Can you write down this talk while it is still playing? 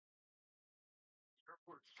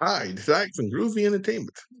Hi, this is Ike from Groovy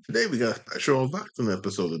Entertainment. Today we got a special unboxing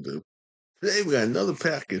episode to do. Today we got another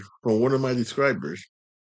package from one of my subscribers,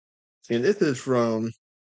 and this is from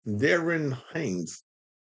Darren Hines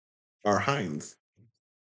or Hines.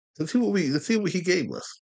 Let's see what he gave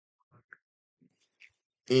us.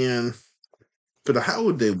 And for the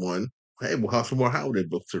holiday one, hey, we'll have some more holiday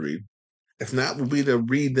books to read. If not, we'll be to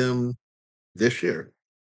read them this year.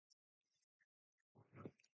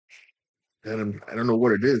 And I don't know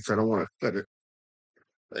what it is, so I don't want to cut it.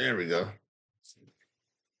 There we go.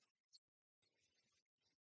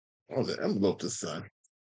 Oh, the envelope this time.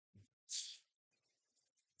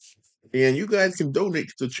 And you guys can donate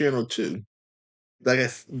to the channel too.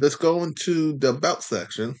 Let's go into the about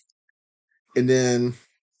section, and then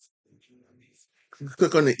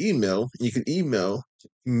click on the email. You can email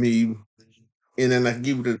me, and then I can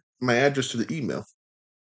give you my address to the email.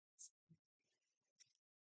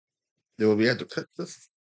 Then we'll be able to cut this.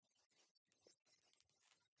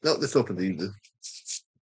 No, let's open the email.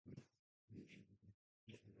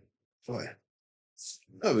 Boy,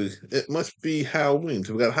 oh, it must be Halloween.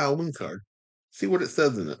 So we got a Halloween card. See what it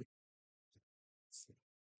says in it.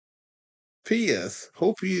 P.S.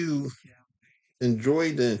 Hope you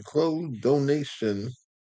enjoyed the enclosed donation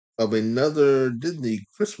of another Disney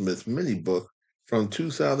Christmas mini book from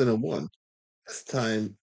 2001. This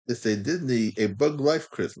time it's a Disney A Bug Life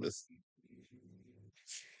Christmas.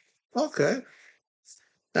 Okay.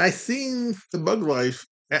 I seen the Bug Life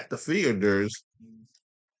at the theaters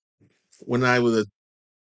when I was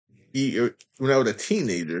when I was a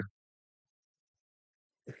teenager,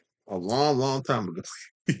 a long, long time ago.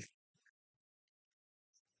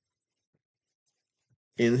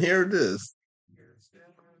 And here it is,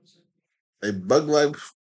 a Bug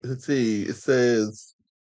Life. Let's see, it says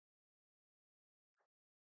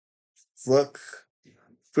 "Fuck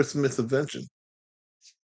Christmas Invention."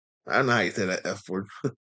 I don't know how you say that F word.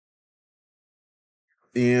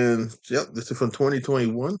 And yep, this is from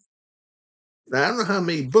 2021. Now, I don't know how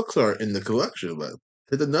many books are in the collection, but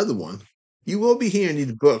there's another one. You will be hearing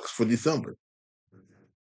these books for December.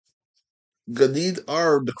 Because these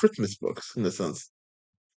are the Christmas books in a sense.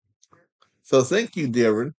 So thank you,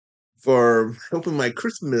 Darren, for helping my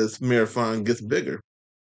Christmas marathon get bigger.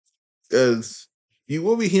 Because you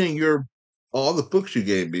will be hearing all the books you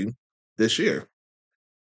gave me this year.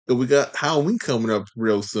 So we got Halloween coming up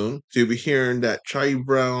real soon. So you'll be hearing that Charlie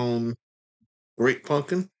Brown Great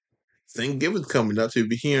Pumpkin. Thanksgiving's coming up. So you'll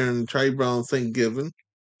be hearing Charlie Brown Thanksgiving.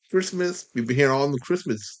 Christmas, you'll be hearing all the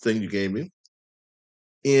Christmas things you gave me.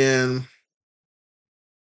 And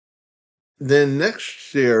then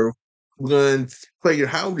next year, we're going to play your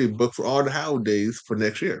holiday book for all the holidays for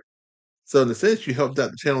next year. So in a sense, you helped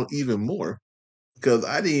out the channel even more because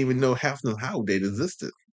I didn't even know half of the holidays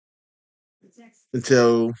existed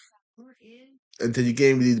until until you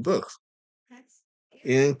gave me these books.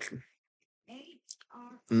 And,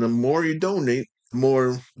 and the more you donate, the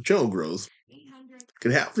more the channel grows.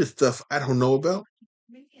 Can half this stuff I don't know about.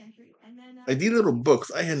 Like these little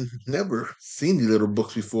books, I had never seen these little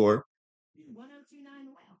books before.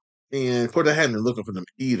 And of course, I hadn't been looking for them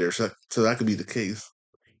either, so that could be the case.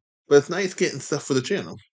 But it's nice getting stuff for the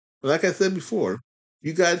channel. But like I said before,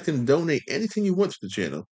 you guys can donate anything you want to the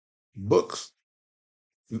channel: books,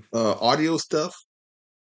 audio stuff,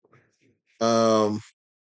 um,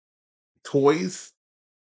 toys.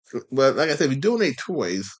 But like I said, if you donate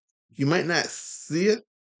toys, you might not see it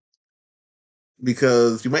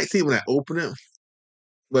because you might see it when I open it,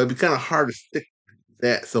 but it'd be kind of hard to stick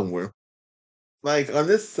that somewhere. Like on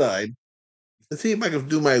this side, let's see if I can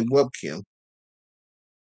do my webcam.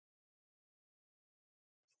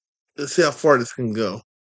 Let's see how far this can go.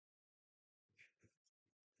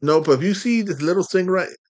 No, but if you see this little thing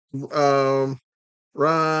um,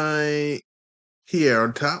 right here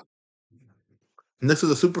on top, next to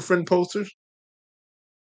the Super Friend posters,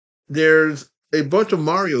 there's a bunch of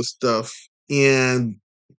Mario stuff and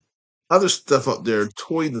other stuff up there,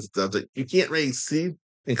 toys and stuff that you can't really see,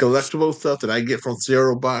 and collectible stuff that I get from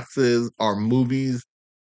cereal boxes or movies.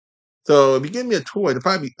 So if you give me a toy, it'll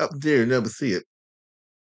probably be up there and never see it.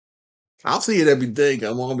 I'll see it every day.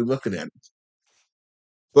 I won't be looking at it.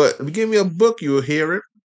 But if you give me a book, you'll hear it.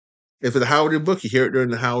 If it's a holiday book, you hear it during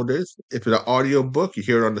the holidays. If it's an audio book, you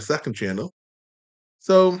hear it on the second channel.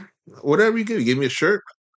 So whatever you give me a shirt,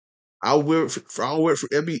 I'll wear it for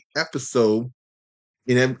every episode,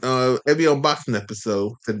 every unboxing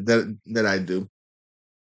episode that I do.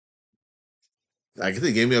 Like I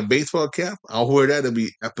said, gave me a baseball cap. I'll wear that every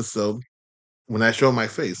episode when I show my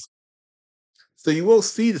face. So you will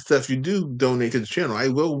see the stuff you do donate to the channel. I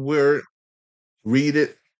will wear it, read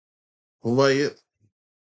it, play it.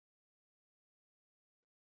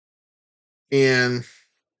 and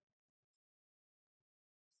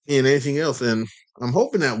anything else. And I'm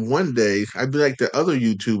hoping that one day I'd be like the other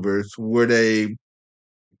YouTubers where they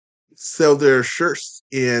sell their shirts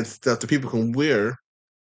and stuff that people can wear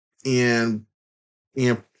and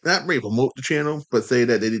not really promote the channel, but say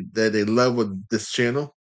that they love with this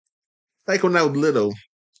channel. Like when I was little,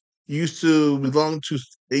 used to belong to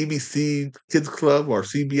ABC Kids Club or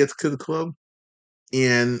CBS Kids Club,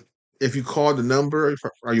 and if you called the number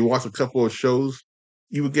or you watched a couple of shows,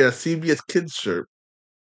 you would get a CBS Kids shirt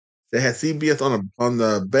that had CBS on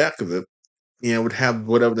the back of it, and would have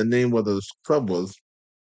whatever the name of the club was,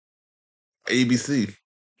 ABC.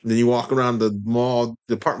 Then you walk around the mall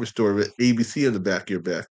department store with ABC on the back of your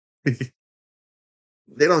back.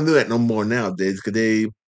 They don't do that no more nowadays because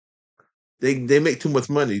they make too much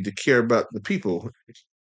money to care about the people.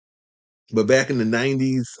 But back in the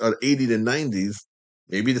 90s or the 80s and 90s,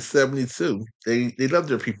 maybe the 70s too, they loved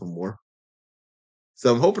their people more.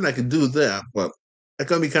 So I'm hoping I can do that, but it's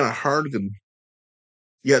gonna be kind of hard because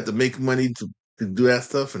you have to make money to do that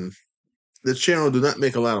stuff, and the channel do not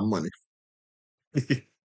make a lot of money.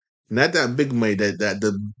 Not that big money that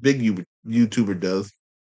the big YouTuber does.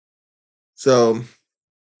 So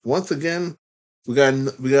once again, we got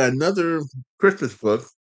another Christmas book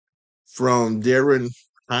from Darren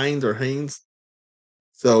Hines or Haynes.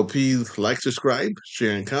 So please like, subscribe,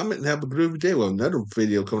 share, and comment, and have a groovy day with another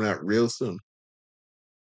video coming out real soon.